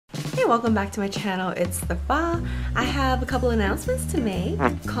welcome back to my channel. It's the Fa. I have a couple announcements to make.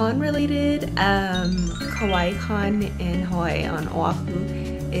 Con related, Kawaii Con in Hawaii on Oahu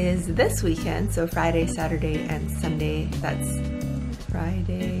is this weekend, so Friday, Saturday, and Sunday. That's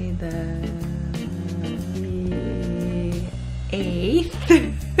Friday the 8th,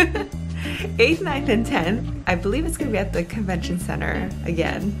 8th, 9th, and 10th. I believe it's gonna be at the convention center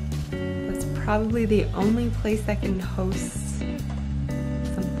again. That's probably the only place that can host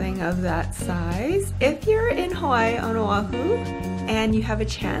something of that size. If you're in Hawaii on Oahu and you have a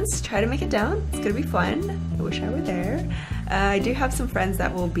chance, try to make it down. It's gonna be fun. I wish I were there. I do have some friends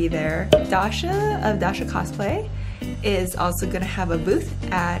that will be there. Dasha of Dasha Cosplay is also gonna have a booth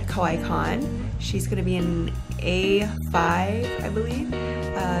at Kawaii Con. She's gonna be in A5, I believe.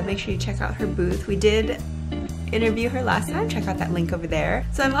 Make sure you check out her booth. We did interview her last time. Check out that link over there.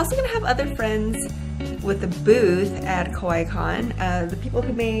 So I'm also gonna have other friends with a booth at Kawaii Con. The people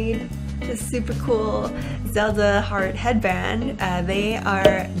who made this super cool Zelda heart headband, they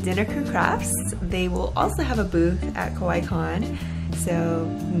are Dinner Crew Crafts. They will also have a booth at Kawaii Con, so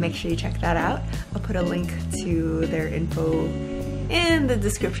make sure you check that out. I'll put a link to their info in the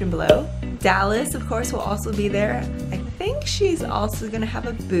description below. Dallas, of course, will also be there. I think she's also gonna have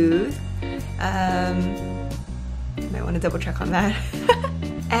a booth. Might want to double check on that.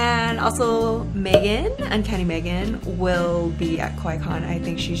 And also Megan, Uncanny Megan, will be at Kawaii Con. I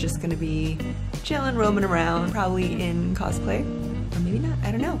think she's just gonna be chilling, roaming around, probably in cosplay, or maybe not,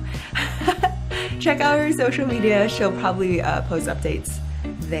 I don't know. Check out her social media. She'll probably post updates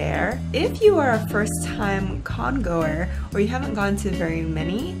there. If you are a first-time con goer or you haven't gone to very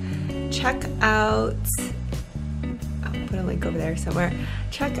many, check out, I'll put a link over there somewhere.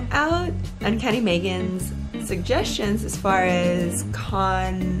 Check out Uncanny Megan's suggestions as far as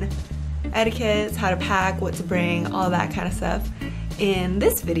con etiquettes, how to pack, what to bring, all that kind of stuff in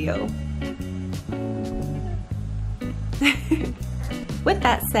this video. With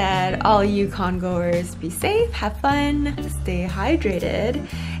that said, all you con goers, be safe, have fun, stay hydrated,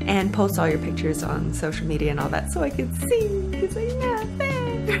 and post all your pictures on social media and all that so I can see, because I'm not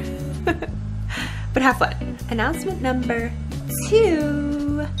there. But have fun. Announcement number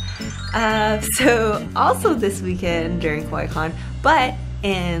 2. So also this weekend during Kawaii Con, but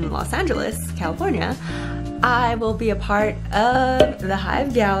in Los Angeles, California, I will be a part of the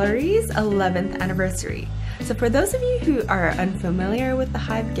Hive Gallery's 11th anniversary. So for those of you who are unfamiliar with the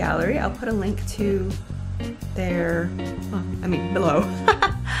Hive Gallery, I'll put a link to their, below.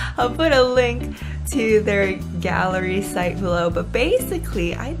 I'll put a link to their gallery site below, but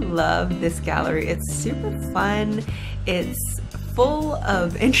basically I love this gallery. It's super fun. It's full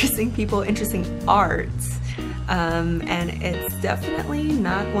of interesting people, interesting art, and it's definitely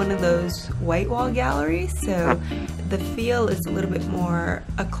not one of those white wall galleries, so the feel is a little bit more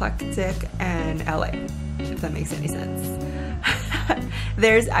eclectic and LA, if that makes any sense.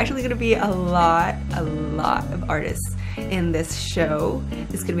 There's actually going to be a lot of artists in this show.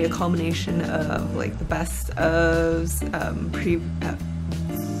 It's going to be a culmination of like the best of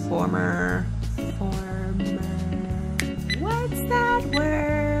former what's that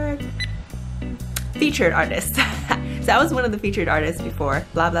word? Featured artists. So I was one of the featured artists before,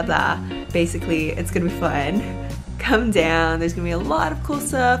 blah blah blah. Basically, it's gonna be fun. Come down, there's gonna be a lot of cool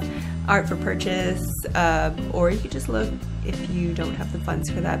stuff, art for purchase, or you could just look if you don't have the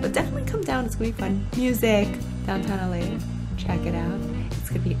funds for that, but definitely come down, it's gonna be fun. Music, downtown LA, check it out. It's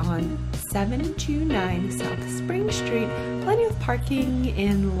gonna be on 729 South Spring Street. Plenty of parking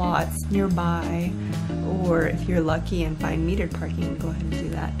in lots nearby, or if you're lucky and find metered parking, go ahead and do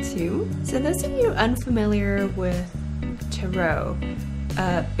that too. So those of you unfamiliar with tarot,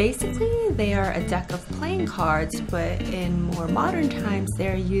 basically they are a deck of playing cards, but in more modern times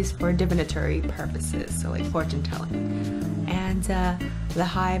they're used for divinatory purposes, so like fortune telling. And the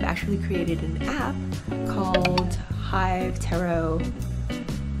Hive actually created an app called Hive Tarot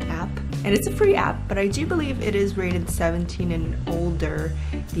app, and it's a free app, but I do believe it is rated 17 and older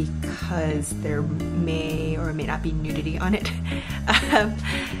because there may or may not be nudity on it.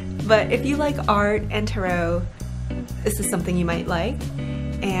 But if you like art and tarot, this is something you might like.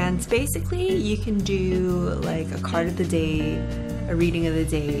 And basically you can do like a card of the day, a reading of the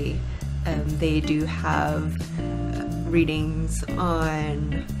day. They do have readings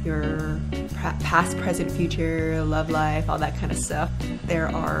on your past, present, future, love life, all that kind of stuff. There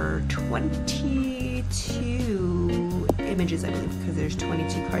are 22 images, I believe, because there's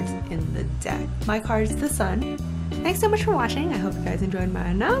 22 cards in the deck. My card is the Sun. Thanks so much for watching. I hope you guys enjoyed my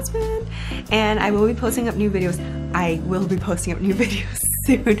announcement, and I will be posting up new videos. I will be posting up new videos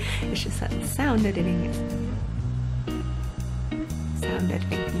soon. It's just that sound editing is sound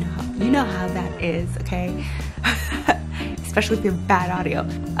editing. You know how that is, okay? Especially if you're bad audio.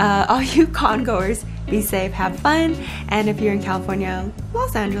 All you con goers, be safe, have fun, and if you're in California,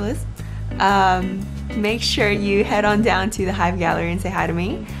 Los Angeles, make sure you head on down to the Hive Gallery and say hi to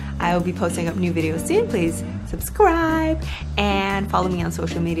me. I will be posting up new videos soon. Please subscribe and follow me on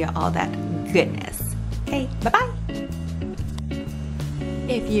social media, all that goodness. Okay, bye-bye.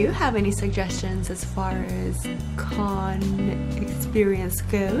 If you have any suggestions as far as con experience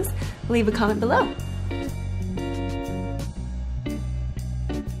goes, leave a comment below.